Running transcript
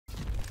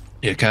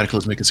Yeah,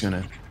 Cataclysmic is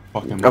gonna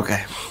fucking.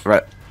 Okay,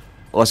 right.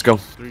 Let's go.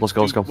 Let's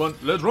go.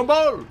 Let's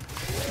rumble!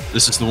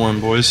 This is the one,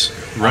 boys.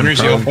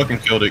 Runners, you all fucking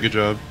killed it. Good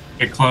job.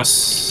 Get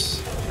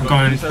close. I'm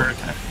going for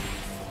attack.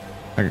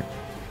 Okay.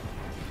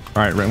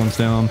 Alright, right one's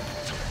down.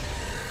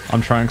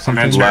 I'm trying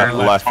something. Left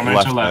left.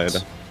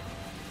 side.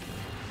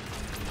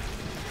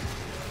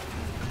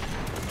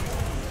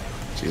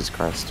 Jesus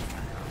Christ.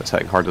 That's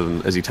hitting harder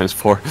than Izzy times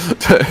 4.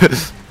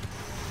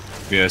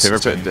 Yes.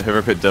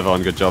 Whoever put Div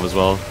on, good job as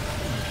well.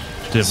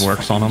 Div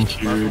works on him.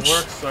 Huge.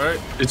 Works, alright.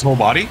 Its whole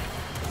body?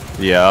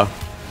 Yeah.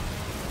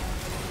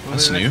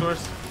 That's new.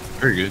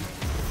 Very good.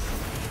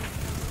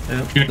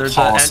 Yep. There's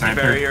an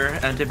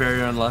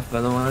anti-barrier on left,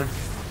 by the way.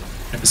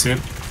 I see it.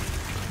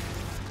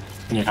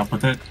 I need help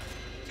with it.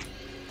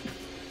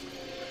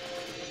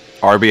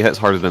 RB hits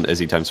harder than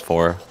Izzy times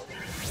 4.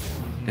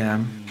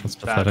 Damn. That's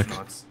pathetic.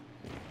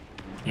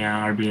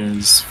 Yeah, RB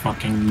is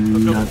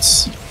fucking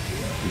nuts.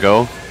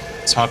 Go.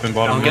 Top and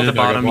bottom. I'll get the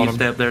bottom, you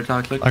stay up there,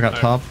 Toxic. I got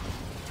top.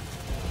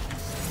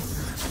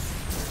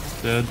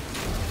 Dead.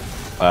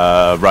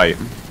 Right.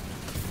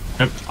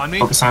 Yep. On me.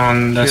 Focus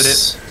on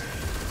this.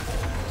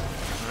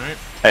 Alright.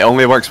 It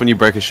only works when you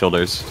break his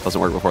shoulders. Doesn't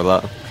work before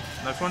that.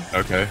 Next one.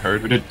 Okay,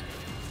 heard. We did.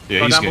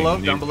 Yeah, Oh, he's down getting below,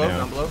 neat, down below, yeah.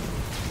 down below.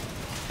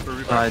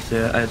 Oh, I see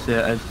it, I see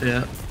it, I see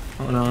it.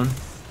 Hold on.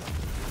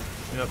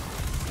 Yep.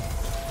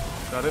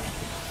 Got it.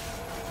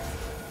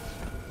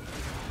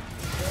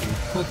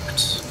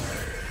 Hooked.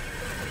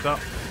 What's up?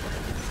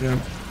 Yep.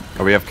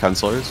 Oh, we have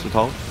cancellers at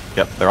all?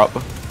 Yep, they're up.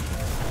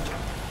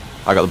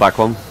 I got the back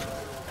one.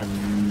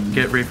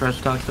 Get refresh,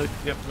 Toxic.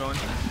 Yep, going.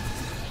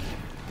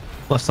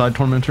 Left side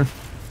tormentor.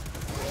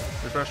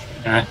 Refresh.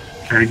 Yeah,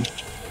 carried.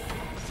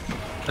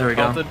 There we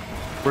go. Halted.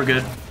 We're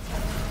good.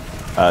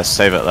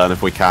 Save it then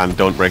if we can.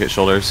 Don't break its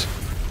shoulders.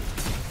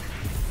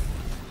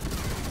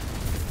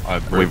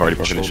 We've already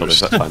broken its shoulders,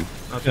 that's fine.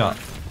 That's Yeah.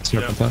 fine.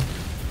 Sorry about that.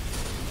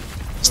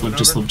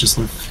 Just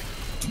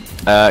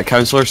live.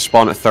 Councillors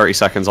spawn at 30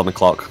 seconds on the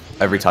clock.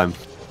 Every time.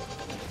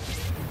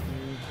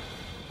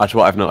 That's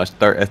what I've noticed.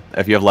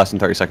 If you have less than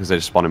 30 seconds, they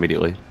just spawn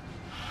immediately.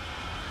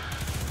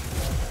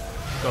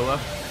 Go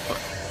left.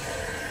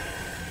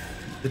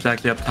 It's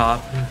actually up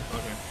top. Okay.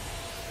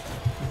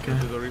 Okay.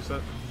 Do the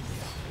reset.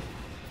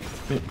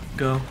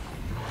 Go.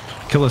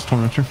 Kill this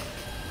tormentor.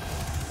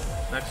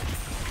 Next.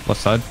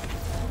 Left side.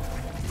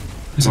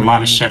 There's a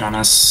lot of shit on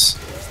us.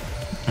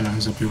 I know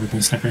who's up here with me,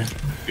 sniper. You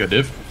got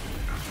div?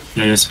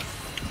 Yeah, he is.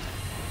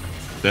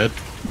 Dead.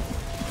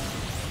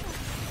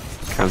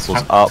 Cancels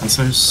up.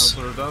 Cancellers.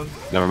 Counselor down.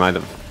 Never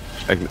mind.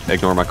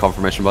 Ignore my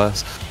confirmation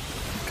bias.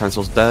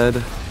 Cancels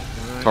dead.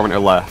 Tormentor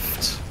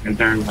left. And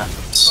they're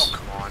left.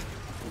 Come on.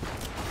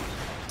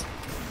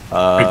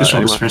 Break the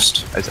shoulders Anyone,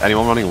 first. is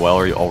anyone running well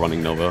or are you all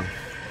running Nova?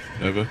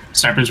 Nova.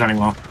 Sniper's running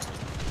well.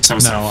 So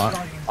is No,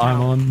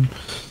 I'm on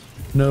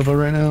Nova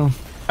right now.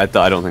 I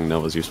don't think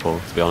Nova's useful,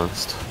 to be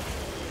honest.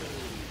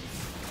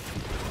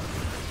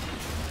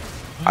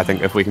 I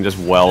think if we can just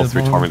well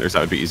through Tormentors, that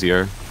would be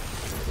easier.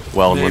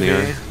 Well and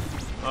linear.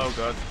 Oh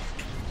god.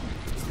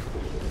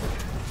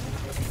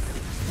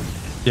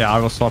 Yeah, I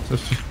will swap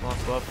this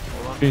Lost left.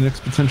 Hold on. Phoenix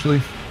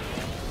potentially.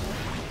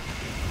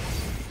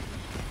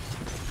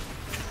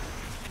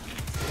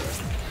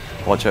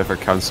 Watch out for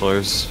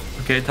Councillors.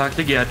 Okay,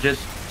 Toxic, yeah,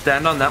 just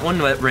stand on that one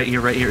right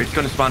here, right here. It's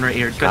gonna spawn right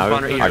here. It's gonna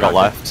spawn right here. I got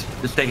Toxic.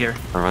 left. Just stay here.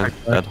 Alright,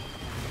 dead.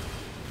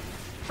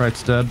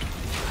 Right's dead.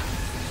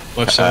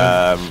 Left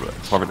side.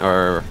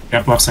 Tormentor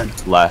Yep, left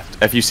side.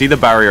 left. If you see the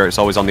barrier, it's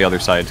always on the other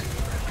side.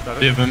 Got it.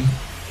 Div him.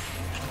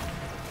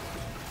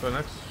 Go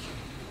next.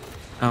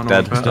 I don't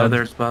know. Dead. What,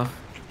 there's buff.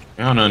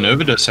 I don't know.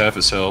 Nova does half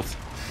his health.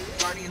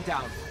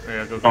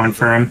 Yeah, go. Going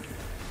for him.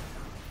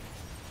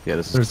 Yeah,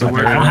 this There's is. a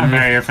I don't have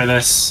barrier for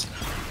this.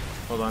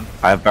 Hold on.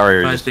 I have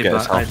barrier. I Just see, get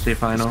his I health. see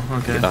final.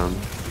 Okay. Get down.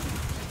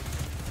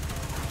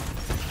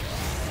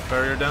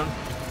 Barrier down.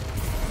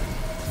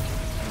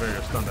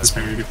 Barrier's gone This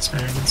down. barrier, this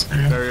barrier, this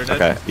barrier. Barrier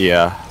dead. Okay,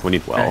 yeah, we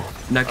need well. Okay.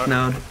 Next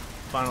node.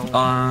 Final.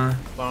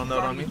 Final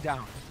node on me. Yeah,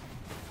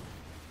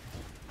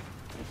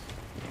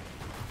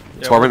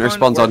 Tormentor work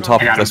spawns on work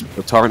top I of got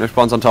this. Tormentor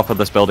spawns on top of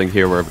this building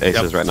here where Ace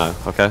is right now.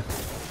 Okay. Okay.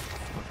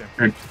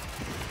 Good.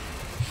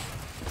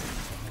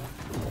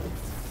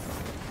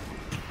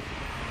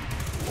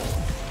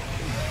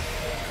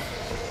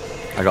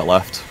 I got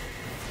left.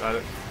 Got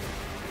it.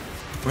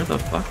 Where the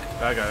fuck?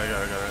 I got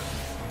it.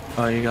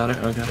 Oh, you got it?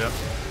 Okay. Yep.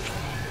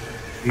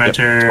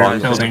 Mentor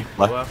Spawn building.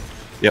 Left. Left.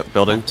 Yep,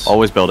 building.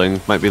 Always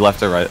building. Might be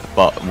left or right,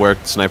 but where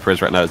sniper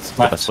is right now, it's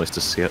the Left. best place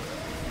to see it.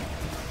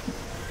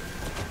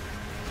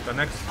 Got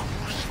next.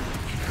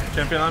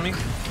 Champion on me.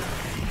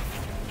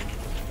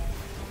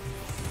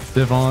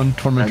 Div on,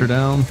 tormentor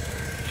down.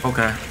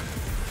 Okay.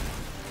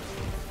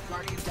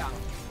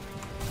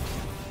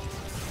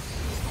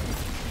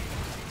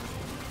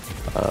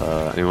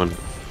 Anyone?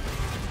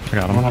 I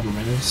got I don't him. have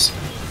reminders.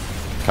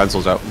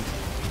 Cancels out.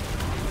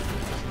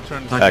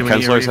 Turn. Like when you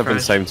Councillors have been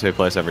refresh. same two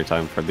place every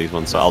time for these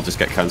ones, so I'll just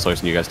get Councillors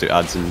and you guys do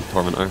ads in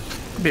Tormentor.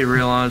 To be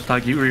real honest,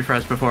 like you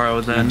refreshed before I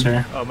was in.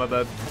 Mentor. Oh my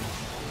bad.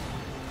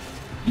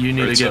 You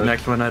need Right to get side.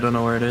 next one. I don't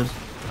know where it is.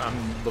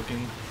 I'm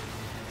looking.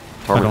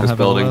 Torment is have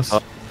building. LS.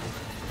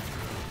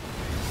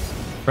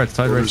 Right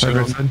side, right side,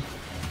 right side.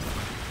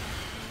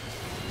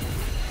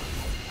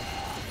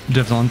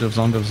 Divs on, divs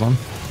on, divs on.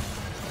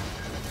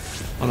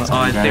 Oh,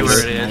 I see where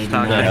it is.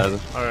 Toxic. Yeah.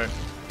 Alright.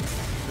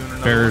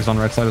 Barriers on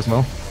right side as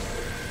well.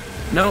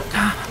 No.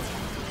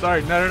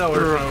 Sorry, no.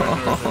 We're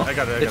I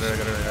got it.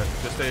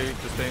 Just stay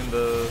in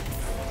the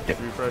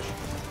refresh.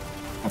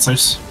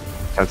 Counselors.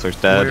 Counselor's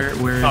dead.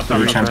 Where Top, is top,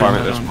 the top,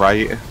 Torment is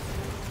right.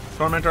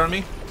 Tormentor on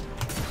me.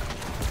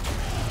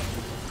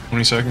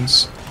 20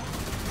 seconds.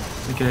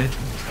 Okay.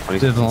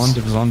 Divs on,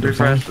 divs on, divs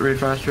on.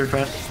 Refresh.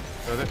 Got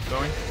it.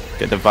 Going.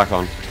 Get the back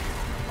on.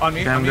 On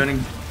me. Okay, on I'm me. getting.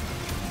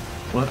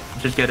 What?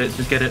 Just get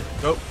it.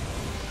 Go.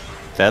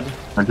 Dead.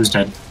 Hunter's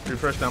dead.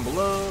 Refresh down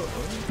below.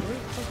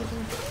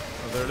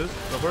 Oh, there it is.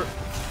 Go for it.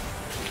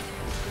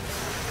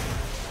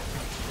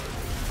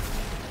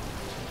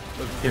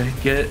 Okay,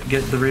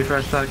 get the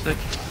refresh toxic.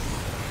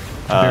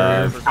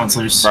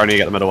 Counselors. Brownie,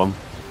 get the middle one.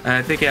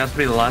 I think it has to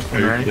be the last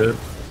one, right?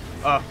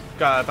 Oh,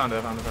 God, I found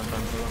it.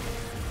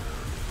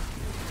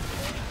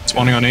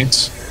 Spawning on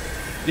 8s.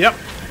 Yep.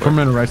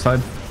 Torment right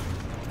side.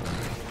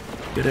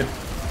 Get it.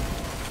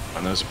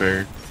 I know it's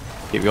barrier.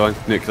 Keep going.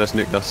 Nuke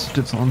this.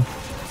 Divs on.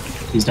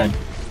 He's dead.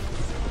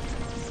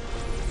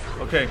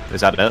 Okay.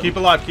 Is that it? Keep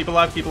alive.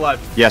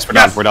 Yes, we're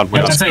Yes! done.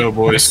 Yeah, Let's that's it. go,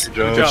 boys. Good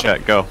Good job. job.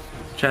 Shit, go.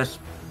 Chest.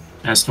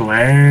 Just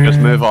away. Just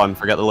move on.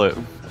 Forget the loot.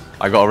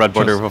 I got a red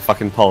border with a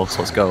fucking pulse.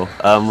 Let's go.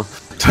 I don't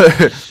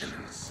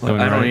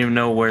right. even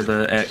know where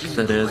the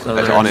exit is.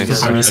 It's on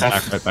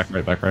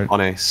it. Back right. On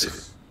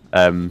ace.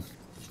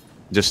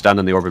 Just stand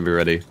in the orb and be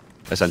ready.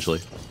 Essentially.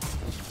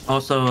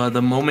 Also,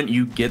 the moment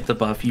you get the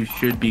buff, you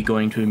should be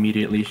going to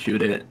immediately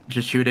shoot it.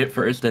 Just shoot it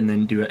first and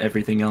then do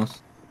everything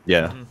else.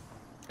 Yeah.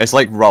 It's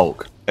like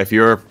Rolk. If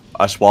you're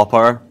a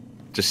swapper,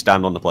 just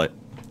stand on the plate.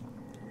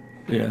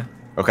 Yeah.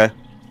 Okay?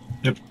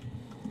 Yep.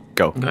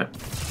 Go. Okay.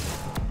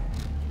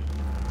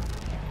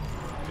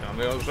 Get on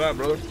the other side,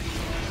 brother.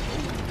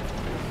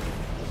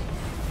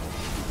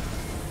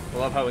 I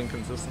love how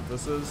inconsistent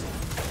this is.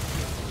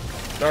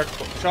 Dark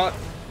shot.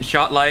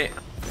 Shot light.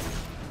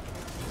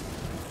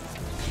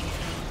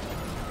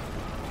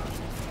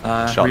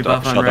 Shot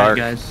Rebuff dark, on shot red, dark.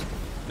 guys.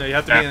 No, you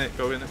have to be in it.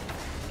 Go in it.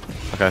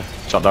 Okay.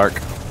 Shot dark.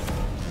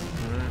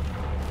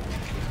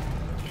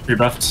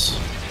 Rebuffed.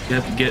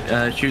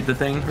 Yep, shoot the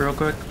thing real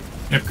quick.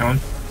 Yep, going.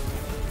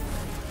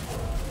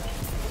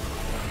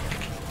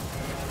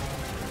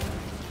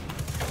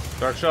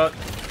 Dark shot.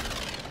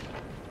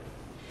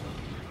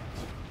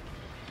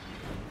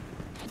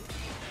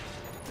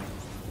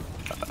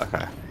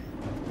 Okay.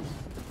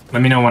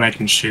 Let me know when I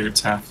can shoot,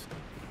 Seth.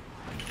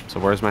 So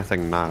where's my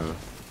thing now?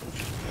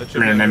 That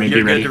should be Remember, You're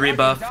be ready. good to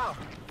rebuff.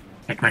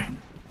 Take me.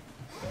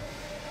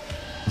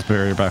 Let's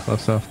barrier back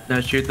left stuff. Now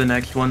shoot the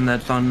next one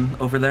that's on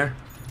over there.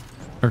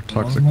 Or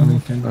toxic.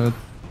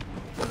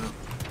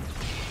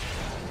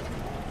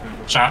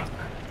 Shot.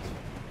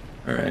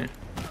 Alright.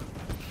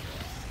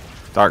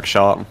 Dark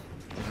shot.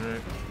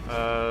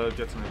 Alright.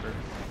 Get sniper.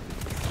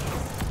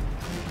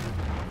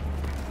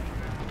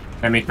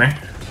 Can I make me?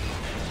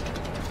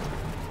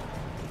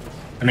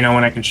 Let me know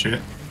when I can shoot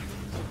it.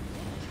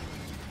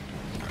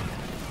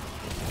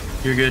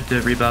 You're good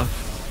to rebuff.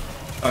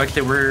 Oh,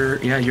 actually,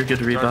 you're good to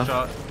Dark rebuff.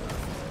 shot.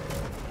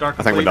 Dark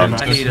I think we're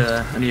complete.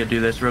 done. I need to do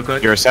this real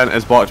quick. Your ascent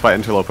is blocked by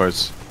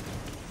interlopers.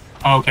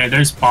 Oh, okay,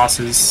 there's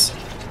bosses.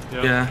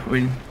 Yep. Yeah,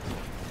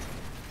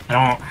 I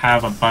don't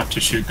have a buff to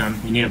shoot them.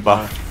 You need a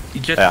buff.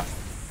 you just Yeah.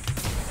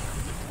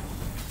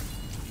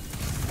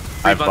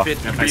 I have rebuff buff.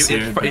 it. If I see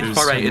it, but It's there's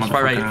far right. some It's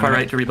far right to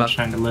motherfucker rebuff.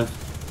 trying to live.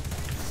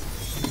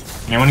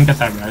 Anyone get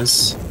that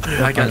res?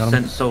 I got got him.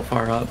 sent so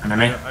far up.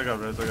 Enemy? I got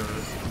res. I got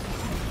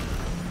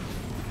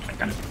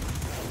it.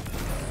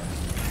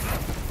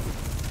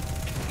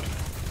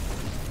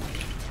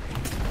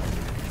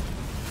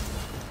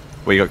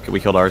 We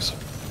killed ours.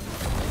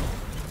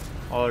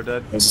 All are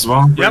dead. This as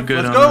well? Yep,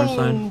 good let's on our go!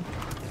 side.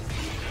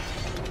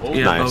 Oh,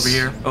 Yeah, nice.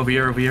 over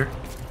here.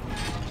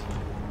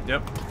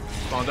 Yep.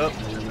 Spawned up.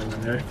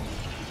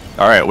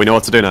 Alright, we know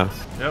what to do now.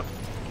 Yep.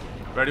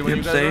 Ready when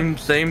Yep, you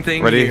guys same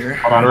thing Ready? here.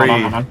 Hold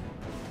on.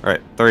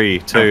 Alright, 3,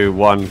 2,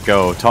 1,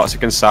 go.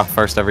 Toxic and Staff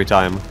first every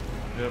time. are?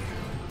 Yep.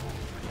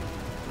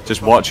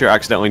 Just watch you're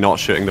accidentally not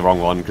shooting the wrong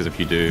one, because if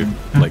you do,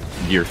 like,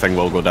 your thing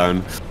will go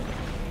down.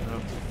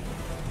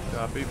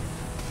 Copy.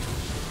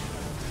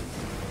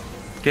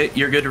 Okay,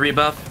 you're good to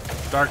rebuff.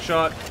 Dark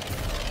shot.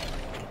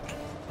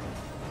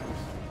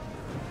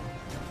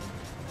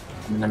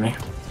 Enemy.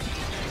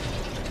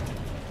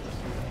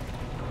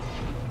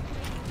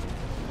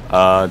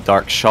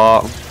 Dark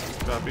shot.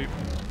 Copy.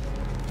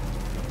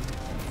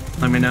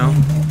 Let me know.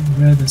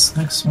 Where this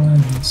next one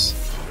is.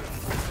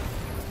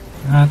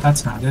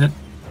 That's not it.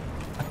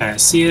 Okay, I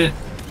see it.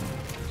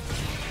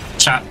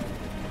 Shot.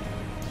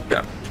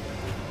 Yeah.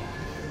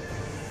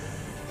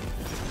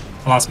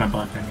 I lost my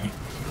buff, enemy.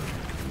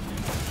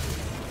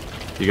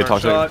 You can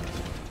Dark talk to shot.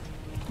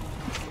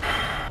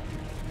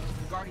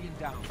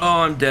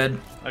 Oh, I'm dead.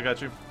 I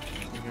got you.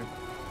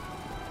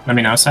 Let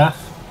me know, Seth.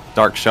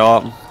 Dark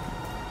shot.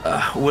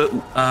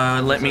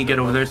 Let me get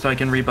over there so I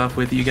can rebuff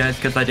with you guys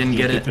because I didn't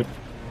get it.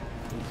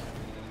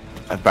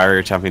 A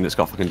barrier champion that's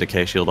got fucking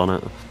decay shield on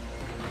it.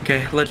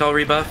 Okay, let's all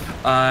rebuff.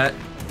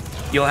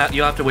 You'll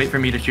have to wait for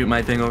me to shoot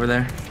my thing over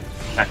there.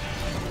 Okay.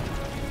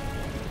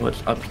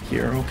 What's up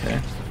here? Okay.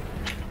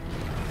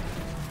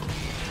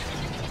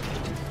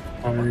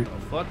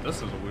 What? This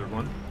is a weird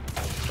one.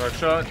 Dark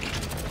shot.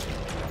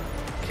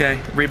 Okay,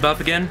 rebuff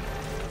again.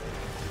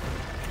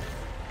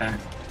 Okay.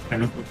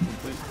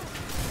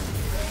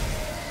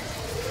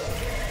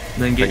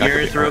 Then get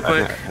yours real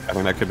quick. I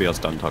think that could be us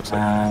done, Toxic.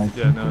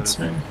 Yeah, no, it's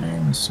right here.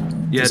 Yeah,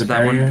 There's it's a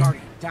that one.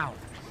 barrier.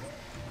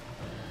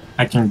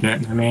 I can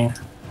get me.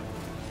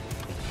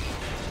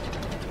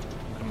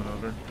 coming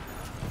over.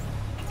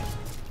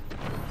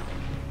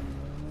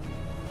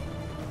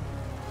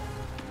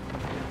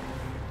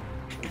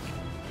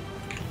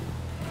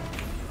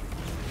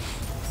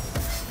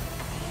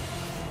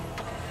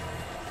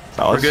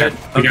 We're good.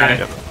 You got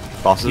Okay. it.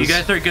 Bosses. You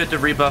guys are good to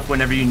rebuff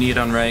whenever you need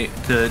on right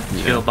to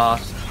kill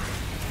boss.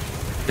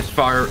 It's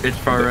far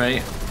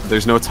right.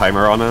 There's no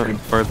timer on it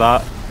for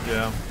that.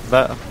 Yeah.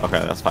 That? Okay,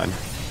 that's fine.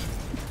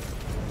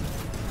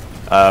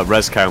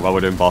 Res count while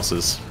we're doing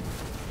bosses.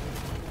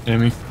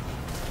 Amy. A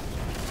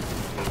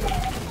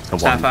 1.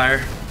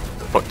 Sapphire.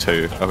 Put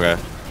 2. Okay.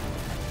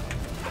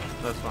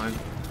 That's fine.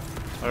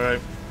 Alright.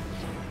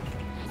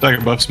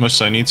 Stagger buffs much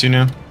as I need to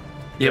now.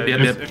 Yep, Yeah,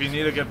 yep. If you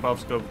need to get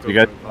buffs, go. You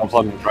guys for all buffs.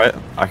 plugged, right?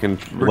 I can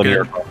We're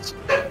linear good. across.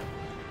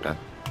 Yeah.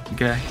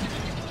 Okay.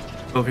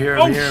 Over here,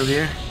 over here, over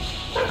here.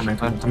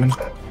 Coming.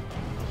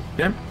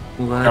 Yep.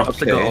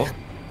 Let's Okay. go.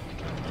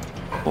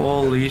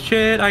 Holy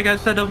shit! I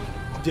got set up.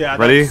 Yeah.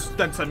 Ready?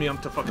 That sent me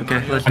up to fucking.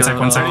 Okay, let's One go. sec,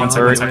 one sec, one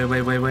sec, Oh, one sec.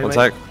 Wait. One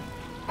sec.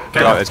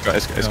 Okay. Oh,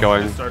 it's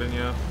going. Starting,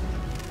 yeah.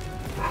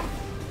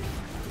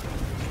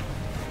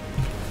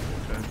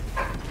 Okay.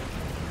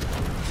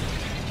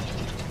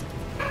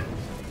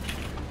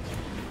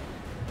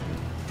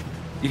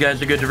 You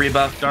guys are good to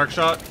rebuff. Dark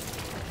shot.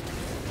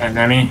 And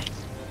enemy.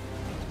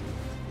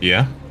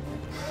 Yeah.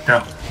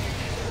 Go.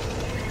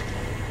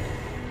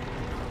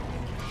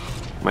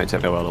 Might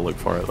take me a while to look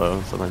for it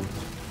though. Something.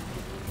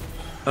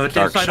 Oh, it's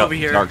Dark inside shot. over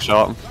here. Dark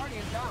shot.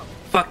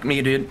 Fuck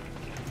me, dude.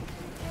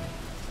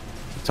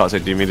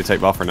 Toxic, do you mean to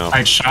take buff or no?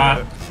 Light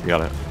shot. You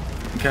got it.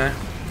 Okay.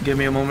 Give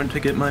me a moment to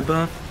get my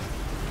buff.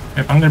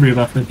 Yep, I'm gonna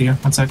rebuff with you.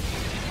 One sec.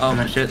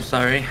 Oh shit,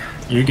 sorry.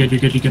 You're good, you're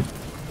good, you're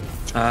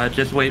good.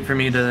 Just wait for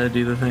me to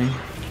do the thing.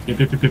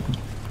 Yep.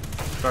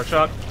 Dark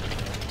shot.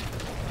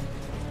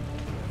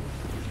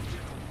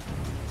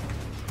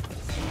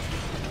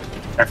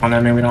 Careful on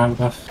enemy, we don't have a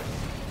buff.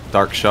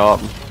 Dark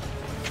shot.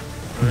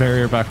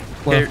 Barrier back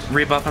Okay, left.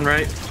 rebuff on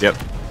right. Yep.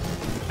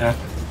 Yeah.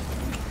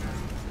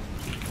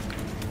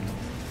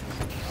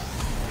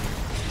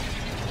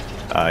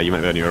 You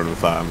might be on your own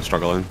with that. I'm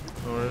struggling.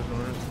 No worries, no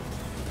worries.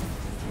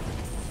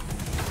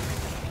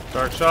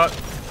 Dark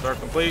shot. Dark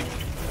complete.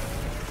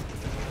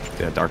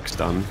 Yeah, dark's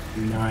done.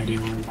 No idea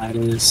where that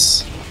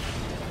is.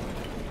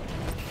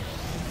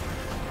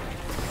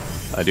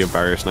 I do a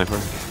barrier sniper.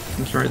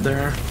 It's right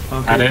there.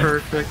 Got Okay, it.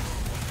 perfect.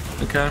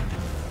 Okay.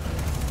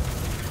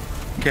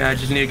 Okay, I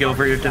just need to go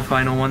over to the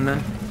final one then.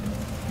 I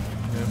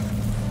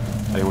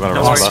think we gotta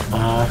No roll worries.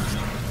 that.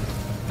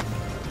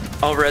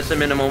 I'll res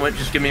him in a moment.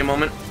 Just give me a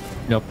moment.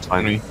 Yep.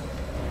 Fine.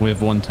 We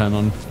have 110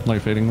 on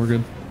light fading. We're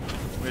good.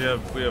 We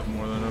have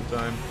more than enough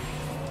time.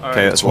 Alright.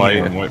 Okay, that's why.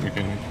 White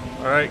mechanic.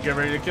 Alright, get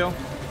ready to kill.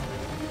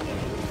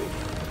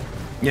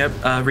 Yep,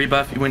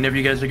 rebuff whenever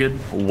you guys are good.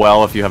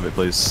 Well, if you have it,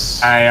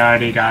 please. I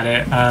already got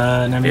it. Here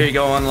Enemy. you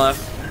go on left.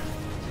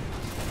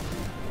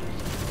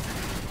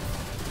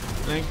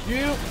 Thank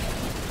you.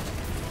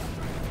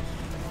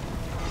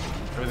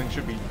 Everything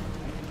should be.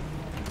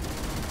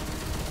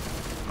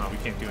 Oh, we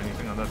can't do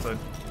anything on that side.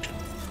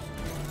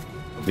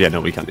 Yeah,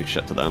 no, we can't do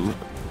shit to them,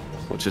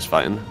 which is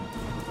fine.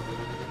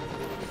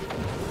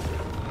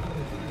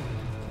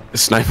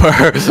 Sniper.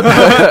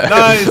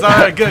 Nice.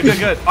 Alright,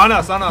 good. On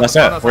us. That's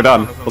it. We're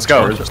done. Let's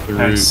go.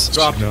 Nice.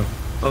 Drop.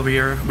 Over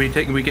here. We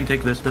can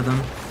take this to them.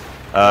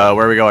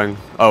 Where are we going?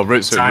 Oh,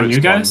 routes. It's on routes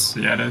you gone. guys?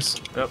 Yeah, it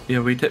is. Yeah,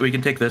 we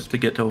can take this to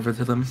get over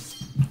to them.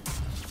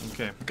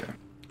 Okay.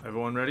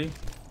 Everyone ready?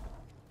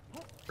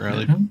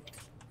 Rally.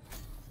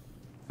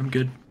 I'm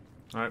good.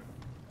 Alright,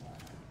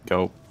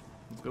 Go.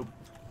 let's go.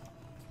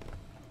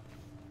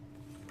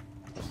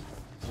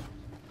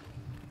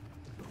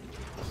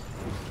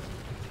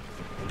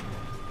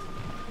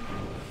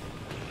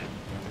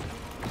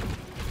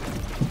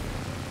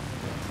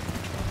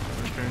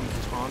 Return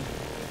to spawn.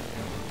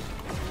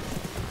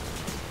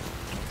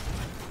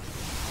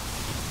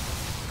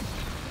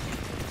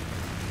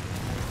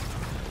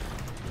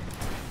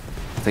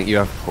 I think you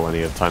have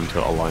plenty of time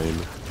to align.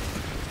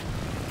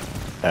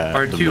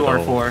 R2, the middle.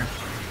 R4.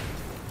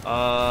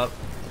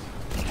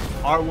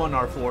 R1,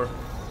 R4.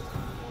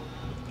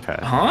 Okay.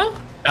 Huh?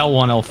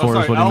 L1, L4 Oh, is sorry,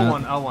 what he L1,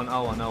 meant.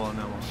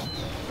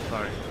 L1.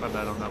 Sorry, my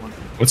bad on that one.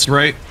 What's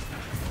right?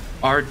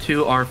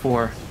 R2,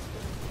 R4.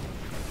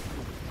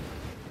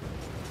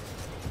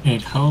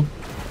 Need help.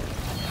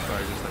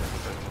 Sorry, just had to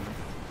say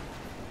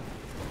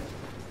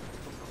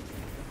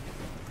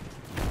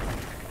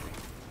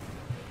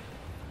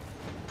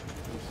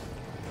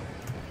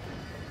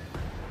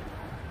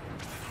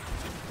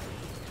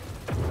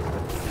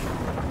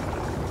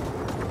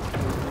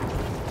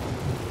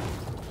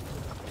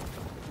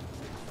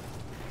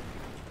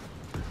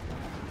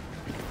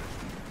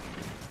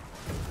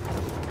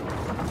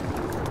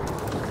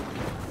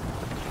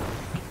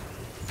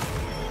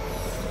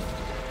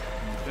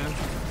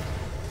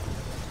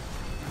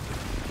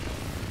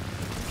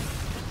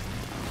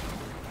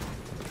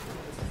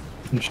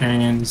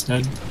Centurion's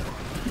dead.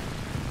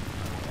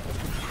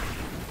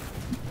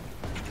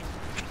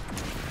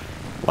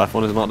 Left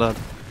one is not dead.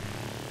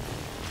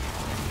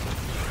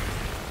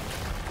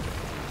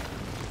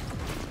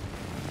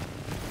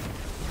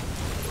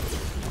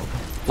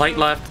 Light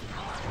left.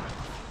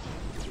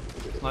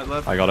 Light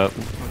left. I got it.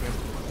 Okay.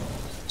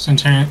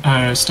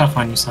 Centurion, stuff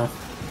on you, stuff.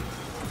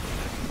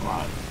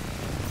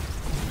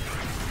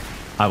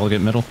 I will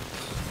get middle.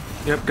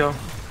 Yep, go.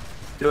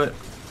 Do it.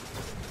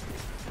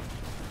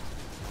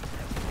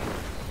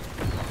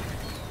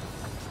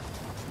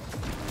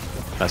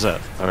 That's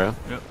it. Okay.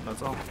 Yep,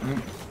 that's all.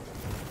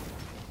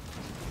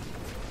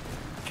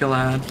 Kill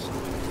ads.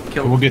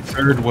 Kill. We'll get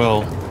third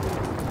well.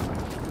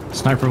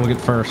 Sniper will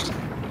get first.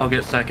 I'll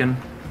get second.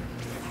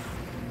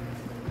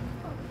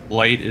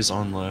 Light is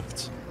on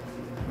left.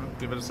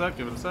 Give it a sec,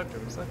 give it a sec,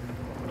 give it a sec.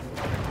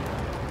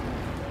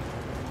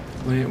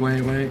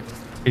 Wait.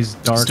 He's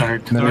dark.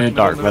 Dark. Middle.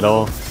 Dark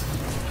middle.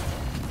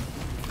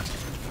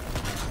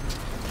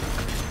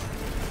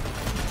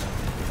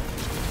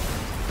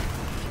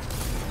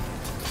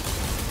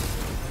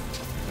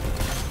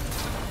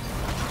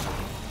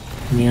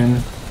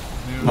 Immune.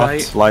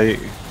 Light. Light.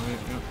 Yep.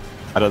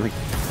 I don't think.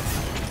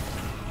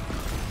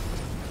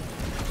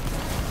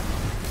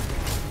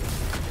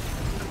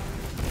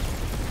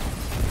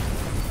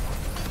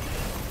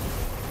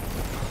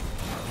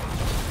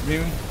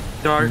 Immune.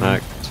 Dark.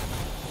 Next.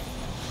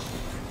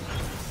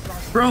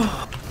 Bro.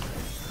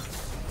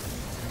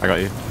 I got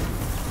you.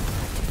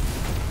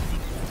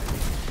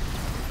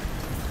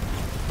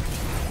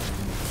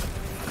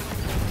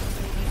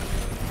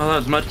 Oh, that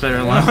was much better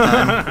than last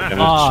time. Damage.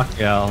 Fuck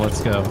yeah,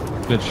 let's go.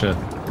 Good shit.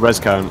 Res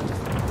count.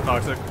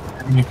 Toxic.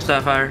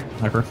 Sapphire.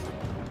 Sniper.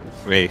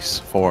 Race.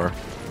 4.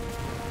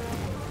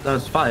 That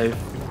was 5.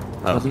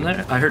 Oh. Wasn't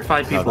there? I heard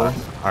 5 people. I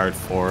heard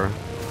 4.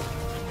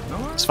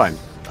 No, It's fine.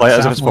 Play it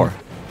as if it's 4.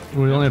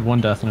 We only had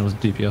one death and it was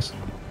DPS.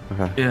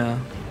 Okay. Yeah.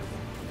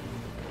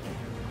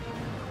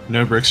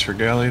 No bricks for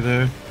Galley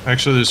though.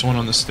 Actually, there's one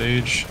on the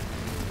stage.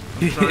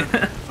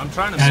 I'm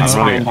trying to And it's I'm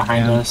running- flying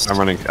behind us. I'm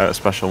running a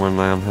special when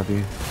I am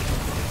heavy.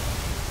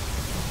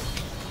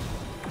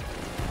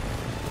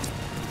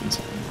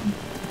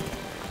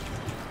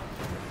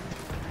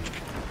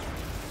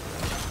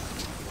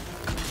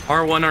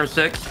 R1,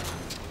 R6.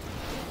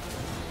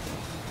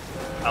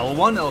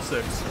 L1,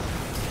 L6.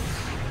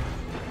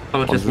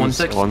 Oh, it's just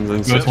 1-6? Ones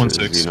and Both 6s,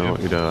 1-6, you know yeah. what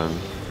you're doing.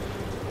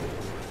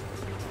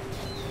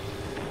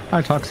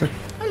 Hi, Toxic.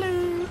 Oh,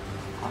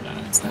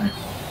 no, it's there.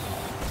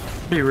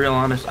 To be real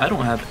honest, I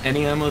don't have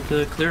any ammo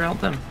to clear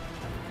out them.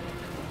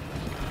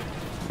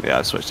 Yeah,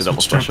 I switched to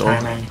double Switch to special.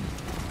 primary.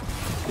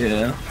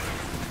 Yeah.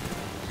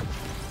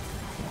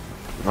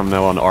 I'm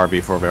now on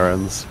RB for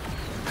Barons.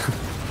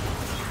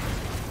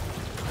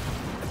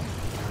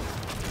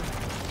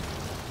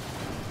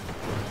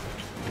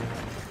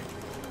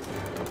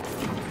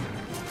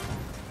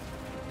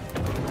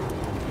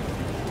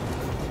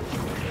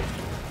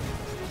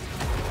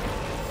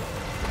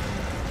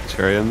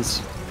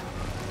 Tyrians.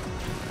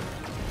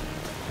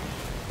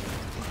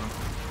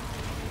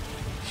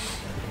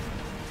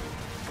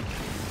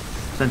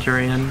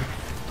 Centurion.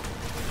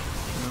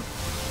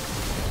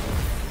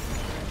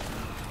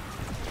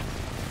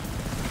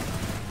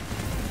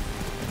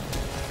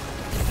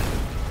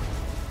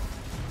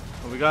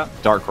 What we got?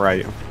 Dark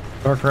right.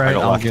 Dark I right,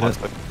 got I'll left get it.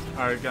 left.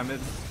 Alright, got mid.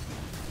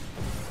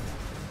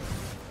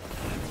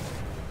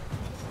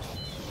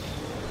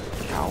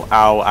 Ow,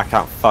 ow, I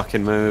can't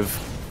fucking move.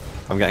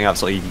 I'm getting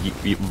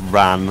absolutely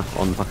ran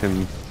on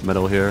fucking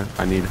middle here.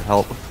 I need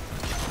help. I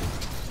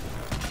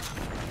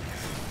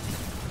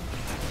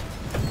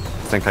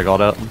think I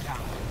got it.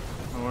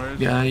 No worries.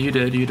 Yeah, you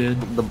did.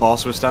 The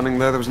boss was standing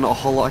there, there was not a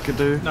whole lot I could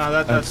do. No,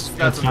 That's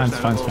fine, it's fine, it's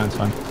fine, it's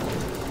fine.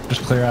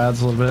 Just clear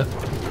ads a little bit.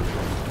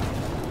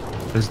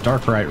 There's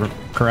dark right,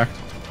 correct?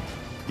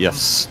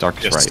 Yes, dark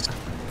is Yes. right.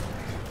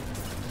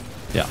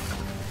 Yeah.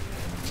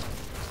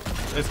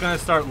 It's gonna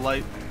start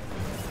light.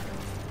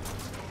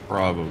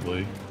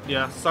 Probably.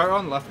 Yeah, start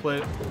on left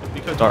plate.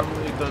 Because Start-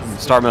 normally it does.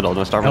 Start middle,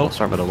 no, start middle, Nope.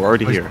 start middle. We're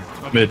already here.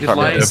 Mid. Just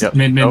light. Yep, yep.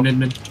 Mid, mid, Go. mid,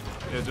 mid.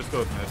 Yeah, just go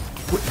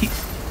with mid.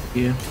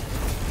 Yeah.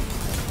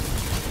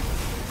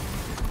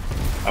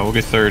 I will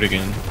get third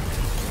again.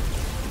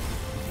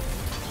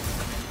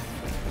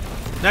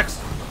 Next!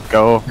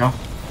 Go. No.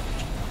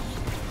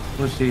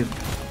 Let's see.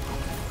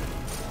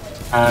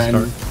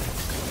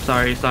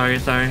 Start.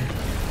 Sorry.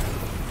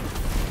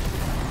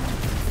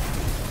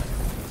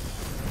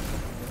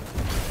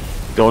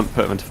 Don't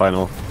put him into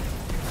final.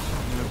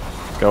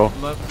 Go.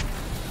 Left.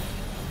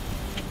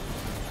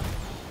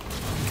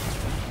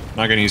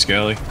 Not gonna use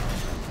Galley.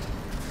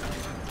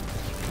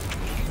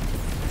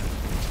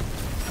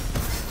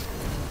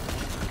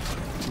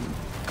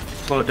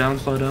 Slow it down.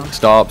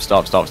 Stop.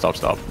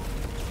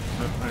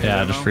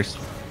 Yeah, just free.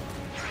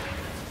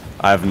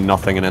 I have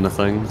nothing and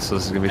anything, so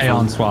this is gonna be Aeon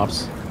fun.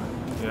 swaps.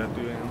 Yeah,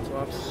 do aim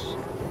swaps.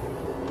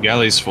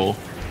 Galley's full.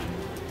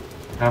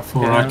 I have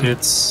full Yeah.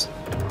 rockets.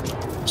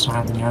 Just don't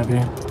have any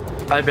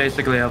RB. I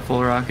basically have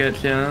full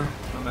rockets, yeah.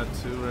 I'm at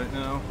 2 right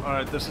now.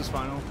 Alright, this is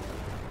final.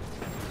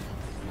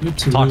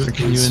 Toxic,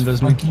 can you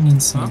invis me? Fucking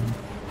insane. Huh?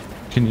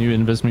 Can you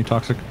invis me,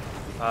 Toxic?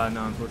 No,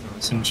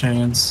 unfortunately. Some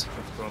chance.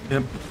 That's the problem.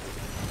 Yep.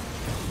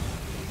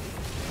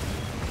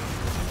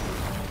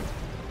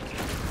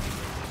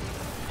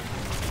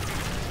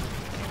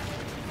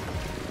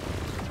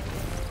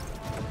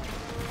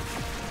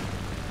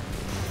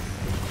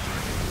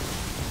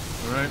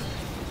 Alright.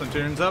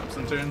 Centurion's up,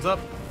 Centurion's up.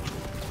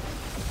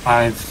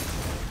 5.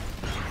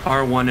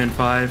 R1 and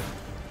 5.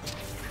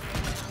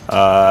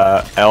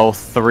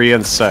 L3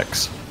 and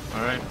 6.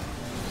 Alright.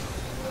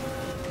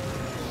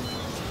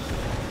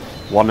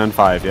 1 and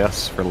 5,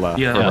 yes, for left.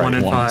 Yeah, for right. 1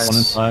 and 5. 1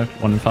 and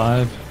 5. 1 and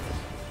 5.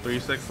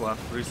 3-6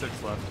 left,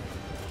 3-6 left.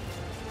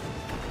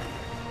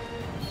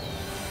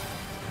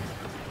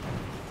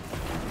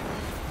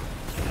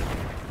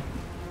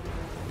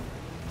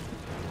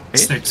 Eight?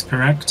 6,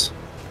 correct?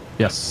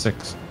 Yes,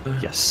 6.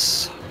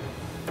 Yes.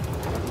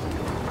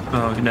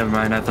 Oh, never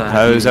mind. I thought.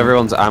 How's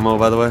everyone's ammo,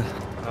 by the way?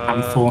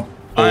 I'm full.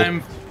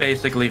 I'm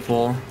basically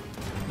full.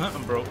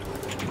 I'm broke.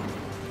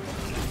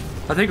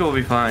 I think we'll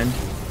be fine.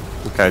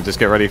 Okay, just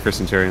get ready for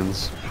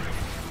Centurions.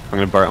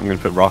 I'm gonna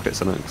put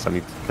rockets in it because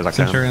I can.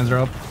 Centurions are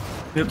up.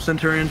 Yep,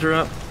 Centurions are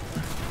up.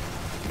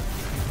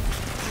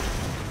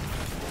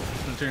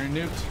 Centurion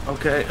nuked.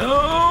 Okay.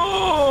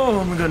 Oh,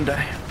 I'm gonna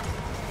die.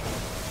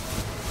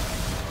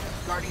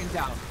 Guardian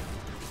down.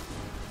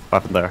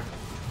 What happened there?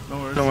 No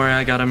worries. Don't worry,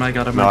 I got him. I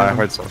got him. No, I I got him.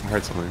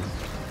 heard something.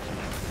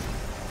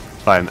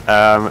 Fine.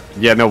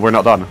 Yeah, no, we're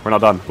not done. We're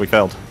not done. We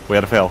failed. We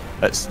had a fail.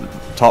 It's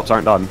tops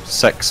aren't done.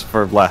 6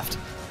 for left.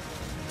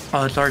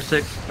 Oh, it's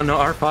R6. Oh, no,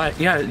 R5.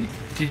 Yeah.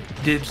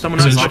 Did someone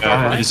It else is in mark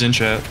chat. R5? It is in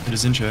chat. It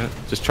is in chat.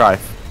 Just try.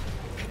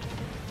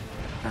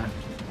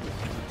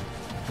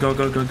 Go,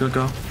 go, go, go,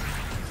 go.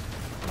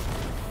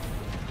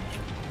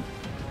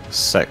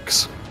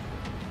 6.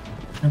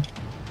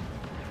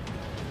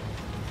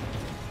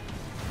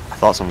 I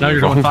thought someone. No, was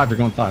you're going wrong. 5. You're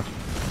going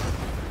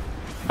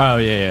 5. Oh,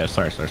 yeah.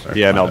 Sorry.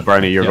 Yeah, no, 5.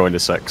 Brownie, you're Yep. going to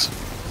 6.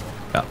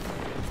 Yeah.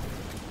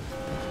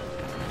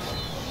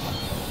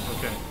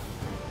 Okay.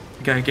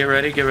 Okay, get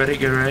ready, get ready,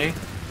 get ready.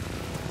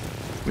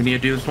 We need to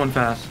do this one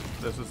fast.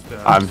 This is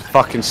I'm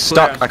fucking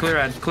stuck. Clear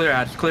ads, clear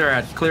ads, clear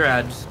ads, clear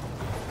ads.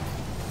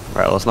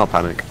 Right, let's not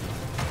panic.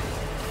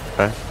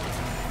 Okay.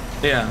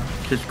 Yeah,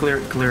 just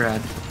clear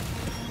ads.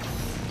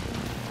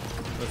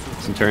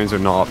 Centurions are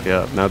not up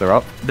yet. Now they're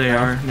up. They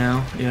are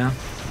now, yeah.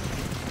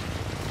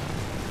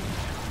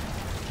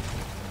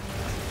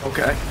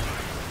 Okay.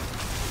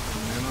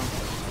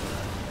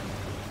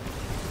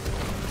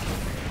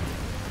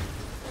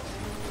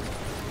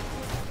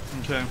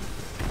 Okay.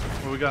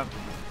 What we got?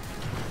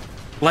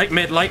 Light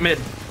mid, light mid.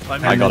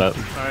 Light I mid. got it.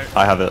 Alright.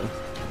 I have it.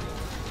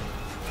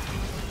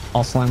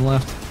 All slime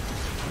left.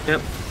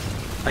 Yep.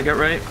 I got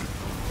right.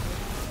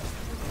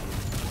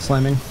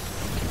 Slamming.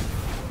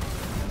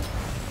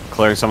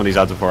 Clearing some of these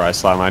ads before I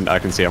slam. I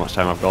can see how much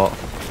time I've got.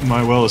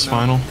 My well is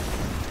final.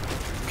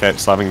 Okay,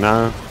 slamming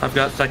now. I've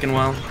got second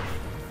well.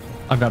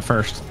 I've got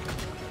first.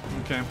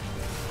 Okay.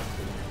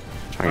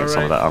 Trying to get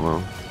some of that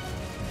ammo.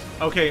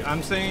 Okay,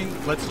 I'm saying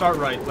let's start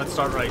right. Let's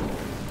start right.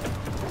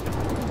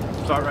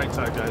 Start right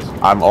side, guys.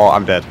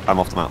 I'm dead. I'm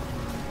off the map.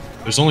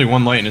 There's only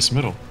one light in its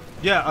middle.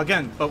 Yeah,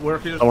 again, but we're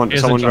here. Someone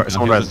Isn't jumping. res.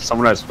 Someone res.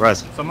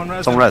 Someone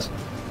res. Someone res.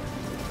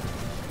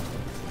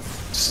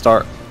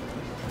 Start.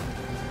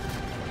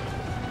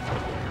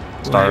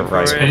 Start Wait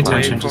right. for Pay it,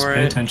 attention, wait just for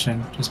pay it.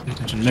 attention. Just pay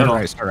attention. Start Middle.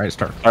 right. Start right.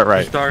 Start. Start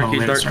right. Start, Oh, keep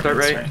wait, start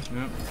right.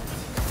 Yeah.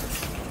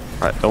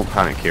 Right, don't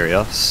panic here,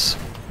 yes.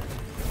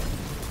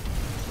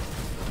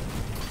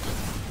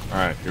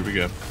 Alright, here we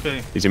go.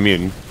 Okay. He's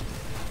immune.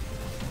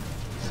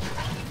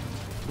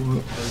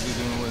 What is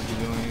he doing? What is he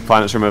doing?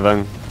 Planets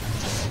removing.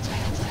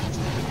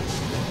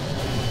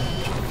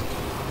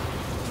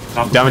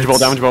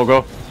 Damageable,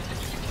 go.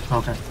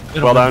 Okay.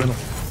 Well done.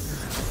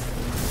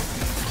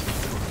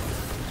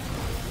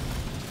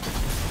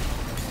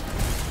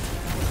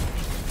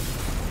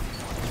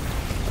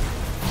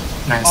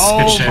 Nice. Oh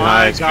Good shit. my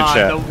Nice, good god,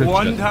 shit. the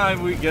one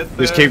time we get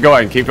there. Just keep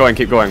going.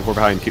 We're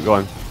behind, keep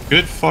going.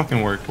 Good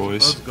fucking work,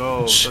 boys. Let's go.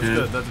 That's Shit.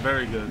 good. That's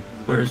very good.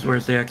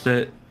 Where's the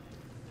exit?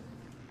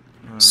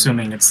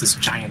 Assuming it's this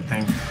giant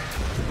thing.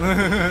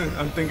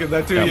 I'm thinking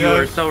that too, You yeah.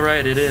 are so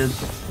right, it is.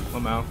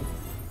 I'm out.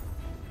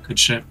 Good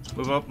shit.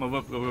 Move up, go,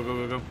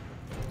 go.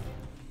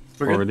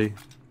 We're good. Already.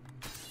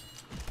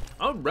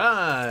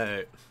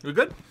 Alright. We're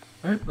good?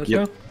 Alright, let's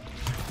Yep.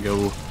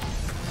 go. Go.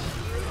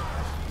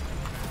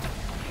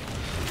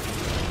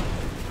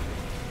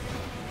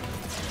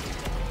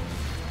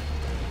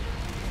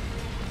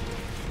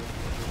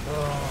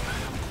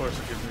 Of course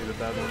it gives me the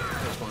bad one.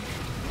 This one.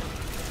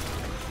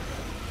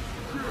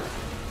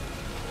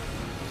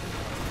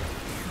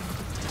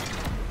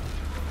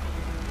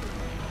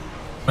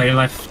 Player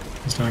left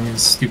is doing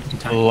his stupid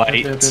attack.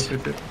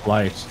 Light.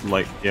 Light.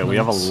 Like, yeah, we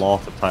have a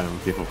lot of time,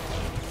 people.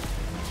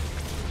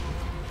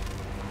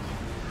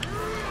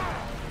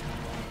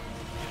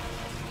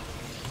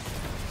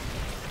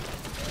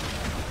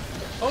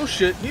 Oh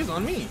shit, he's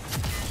on me.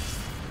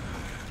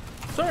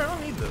 Sorry, I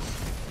don't need this.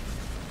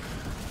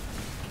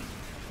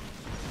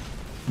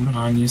 I'm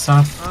on you,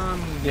 Seth.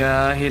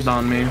 Yeah, he's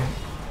on me.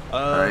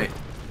 Alright.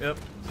 Yep.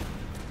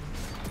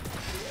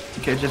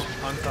 Okay, just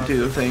do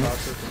the thing.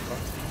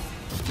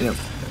 Yep.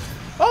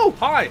 Oh,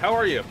 hi, how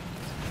are you?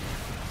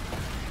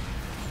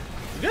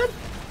 You good?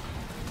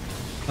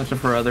 Watch it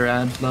for other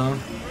ads though.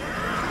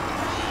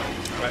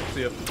 Alright,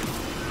 see ya.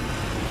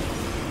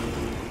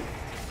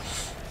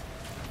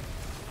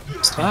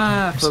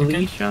 Ah,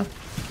 Felicia.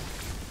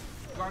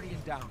 Guardian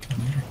down.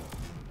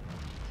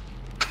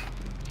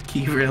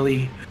 He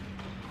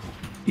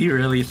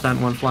really sent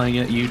one flying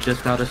at you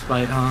just out of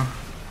spite, huh?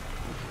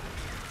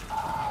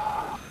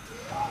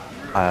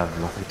 I have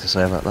nothing to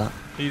say about that.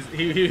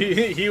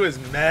 He was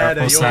mad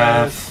Purple at your Seth.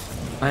 ass.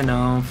 I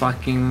know,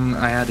 fucking,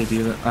 I had to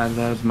do that.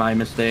 That was my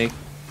mistake.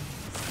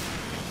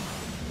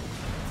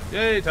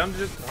 Yay, time to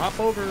just hop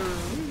over.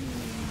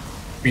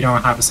 We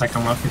don't have a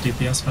second one for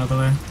DPS, by the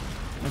way.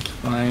 That's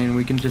fine,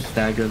 we can just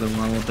stagger them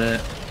a little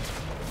bit.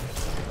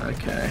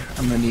 Okay,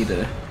 I'm gonna need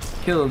to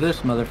kill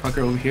this motherfucker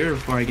over here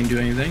before I can do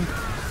anything.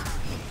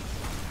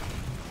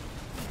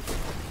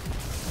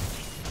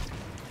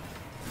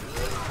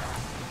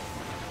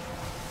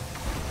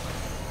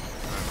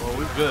 Well,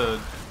 we're good.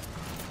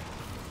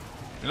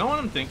 You know what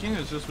I'm thinking?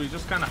 Is just we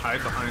just kind of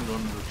hide behind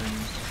one of the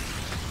things.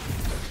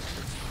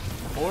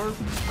 Or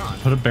not.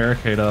 Put a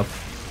barricade up.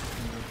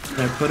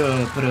 I put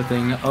a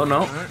thing. Oh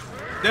no. Alright.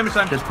 Damage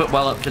time. Just put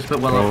well up. Just put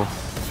well up.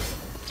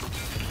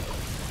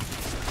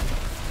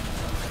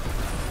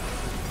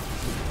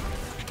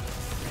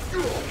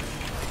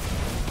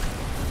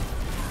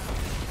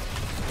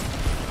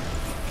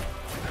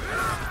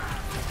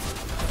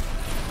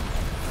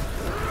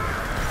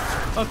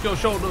 Fuck your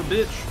shoulder,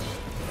 bitch.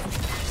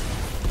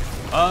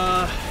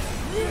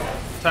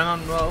 10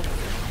 on 12.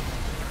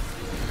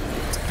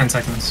 10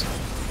 seconds.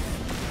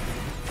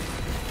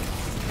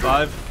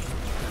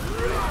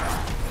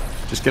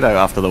 5. Just get out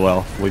after the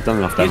well. We've done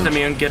enough He's damage.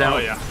 immune. Get out. Oh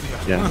yeah.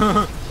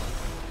 Yeah.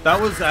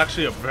 That was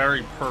actually a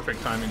very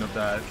perfect timing of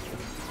that.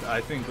 I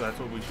think that's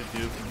what we should do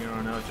from here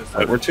on out. Just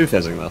Right, we're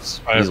two-phasing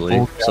this I have easily,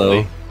 full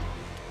so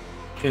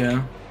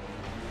Yeah.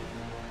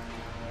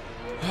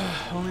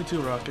 only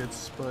 2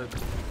 rockets, but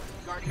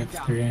We have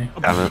 3.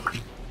 damn it.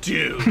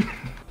 dude,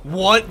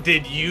 what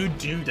did you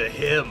do to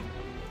him?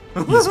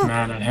 He's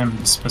mad at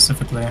him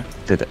specifically.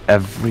 Did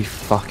every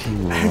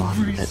fucking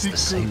run. It's the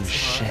same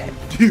shit.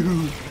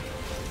 Dude,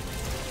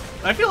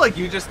 I feel like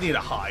you just need to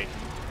hide.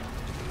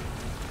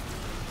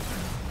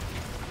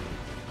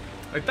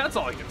 Like that's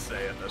all I can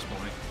say at this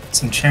point.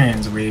 Some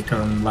chains weak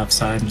on left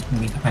side. I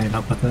need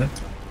help with it.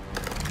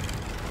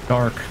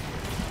 Dark.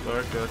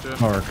 Dark, gotcha.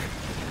 Dark.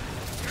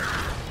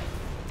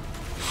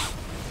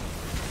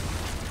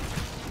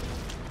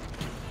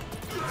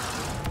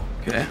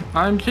 Okay.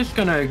 I'm just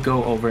gonna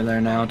go over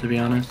there now, to be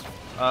honest.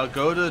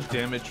 Go to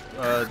damage.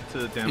 To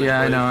damage.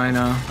 Yeah, blade. I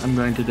know. I'm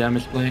going to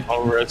damage plate.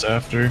 All reds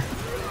after.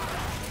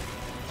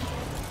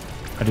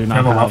 I do You not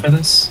have a wall have. for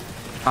this?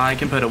 I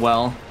can put a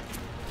well.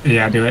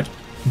 Yeah, do it.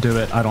 Do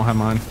it. I don't have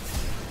mine.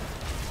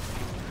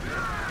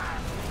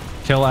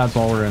 Kill ads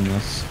while we're in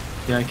this.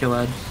 Yeah, kill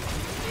ads.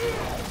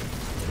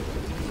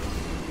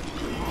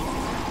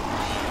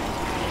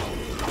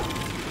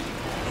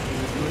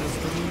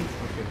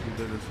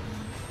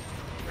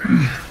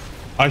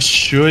 I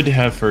should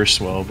have first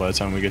well by the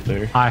time we get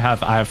there. I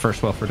have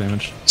first well for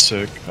damage.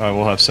 Sick. I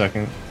will have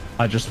second.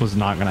 I just was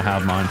not gonna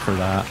have mine for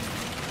that.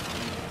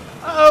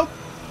 Uh oh!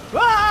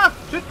 Ah!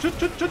 Get out.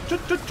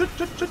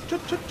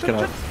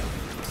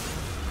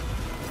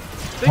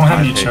 I don't have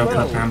any Okay, choke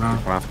well, up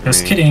ammo. come after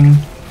Just me. kidding.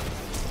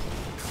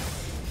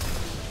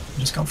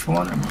 Just go for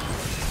one.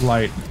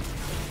 Light.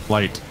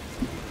 Thanks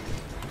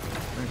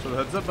for the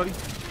heads up, buddy.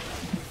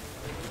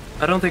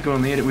 I don't think we'll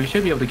need it. We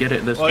should be able to get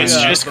it this Oh, time. It's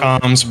yeah. just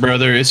comms,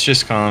 brother. It's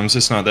just comms.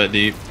 It's not that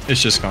deep.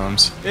 It's just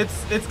comms.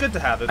 It's good to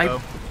have it I-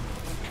 though.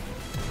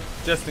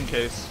 Just in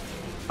case.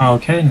 Oh,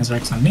 okay, there's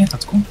X on me.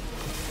 That's cool.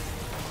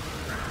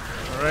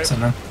 Alright. So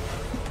no.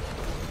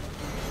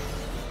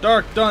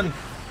 Dark, done.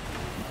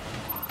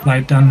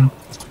 Light done.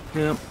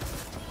 Yep.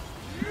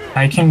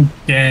 I can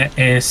get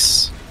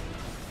Ace.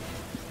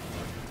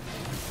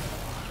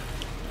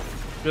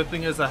 Good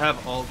thing is I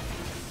have ult.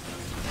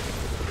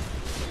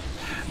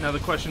 Now the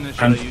question is,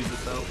 should I use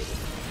this out?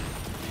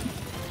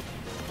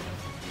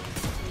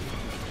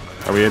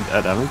 Are we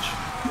at damage?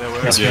 Yeah,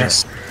 we're Yes,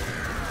 Yes.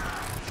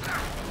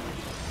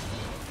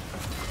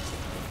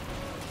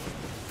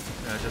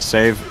 yeah, just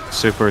Save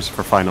supers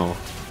for final.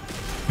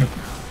 Yep.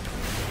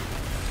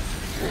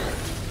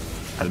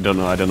 I don't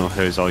know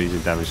who's all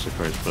using damage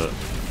supers, but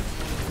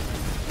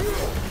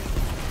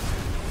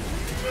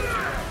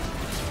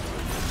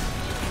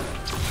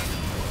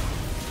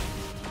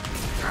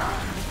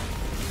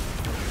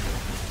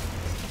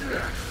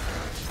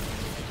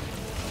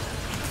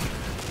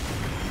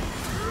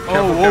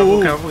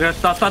Careful, careful.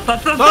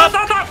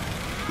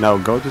 Stop. no,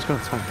 go, just go.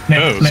 It's fine.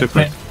 No,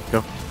 Super,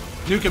 go.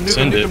 nuke him, nuke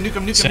Send him, it. nuke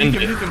him, nuke him, Send nuke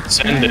him, it. nuke him.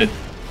 Send it.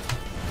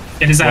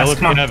 Get his Well, ass. if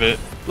Come we on. have it.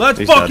 Let's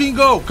He's fucking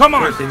go! Come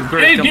on!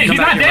 Hey, he's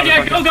not dead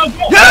yet. Go, go,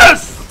 go.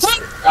 Yes!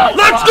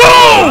 Let's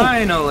go!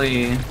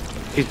 Finally.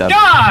 He's dead.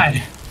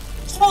 God!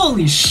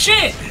 Holy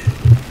shit!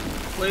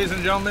 Ladies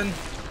and gentlemen,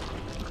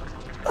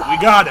 we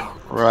got him.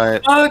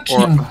 Right.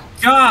 Fucking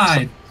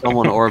god!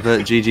 Someone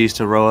orbit. GG's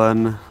to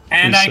Rowan.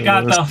 And I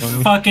got the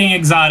fucking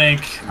exotic.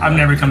 I'm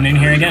never coming in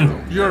here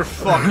again. You're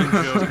fucking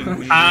joking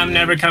me. I'm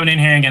never coming in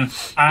here again.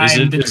 Is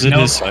it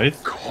his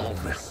scythe?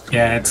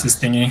 Yeah, it's his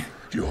thingy.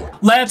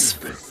 Let's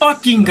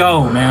fucking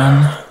go,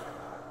 man.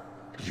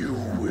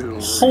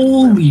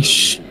 Holy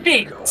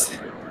shit.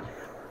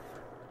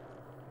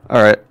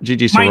 Alright,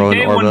 GG's to My Rowan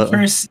day orbit. one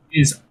curse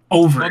is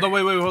over. Hold on,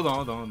 wait, hold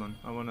on.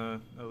 I wanna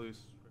at least.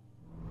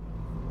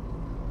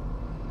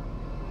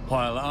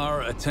 While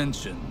our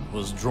attention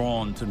was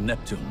drawn to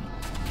Neptune,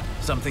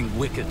 something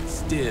wicked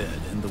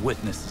stirred in the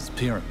Witness's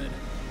pyramid.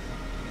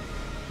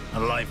 A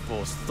life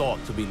force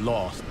thought to be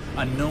lost,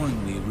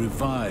 unknowingly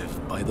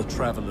revived by the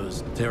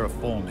Traveler's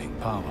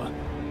terraforming power.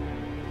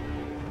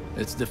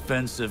 Its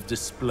defensive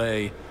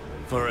display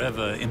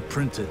forever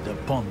imprinted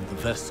upon the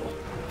vessel,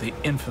 the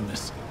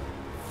infamous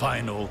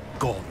final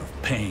god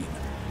of pain,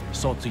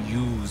 sought to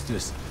use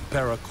this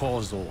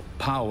paracausal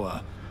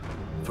power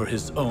for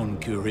his own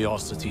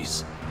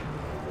curiosities.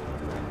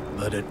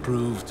 But it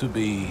proved to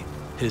be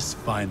his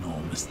final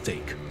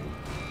mistake.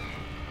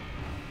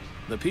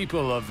 The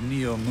people of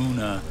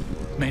Neomuna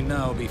may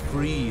now be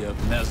free of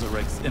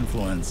Nazarek's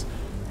influence,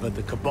 but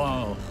the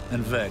Cabal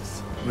and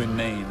Vex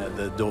remain at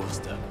their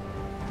doorstep.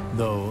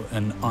 Though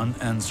an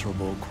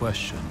unanswerable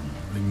question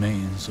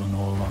remains on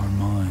all our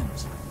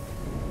minds.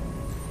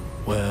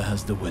 Where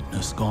has the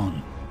Witness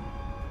gone?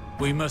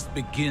 We must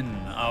begin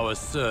our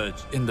search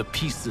in the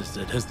pieces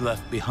it has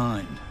left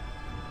behind.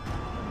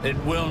 It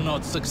will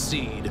not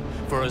succeed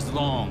for as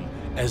long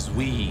as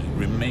we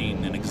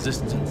remain in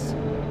existence.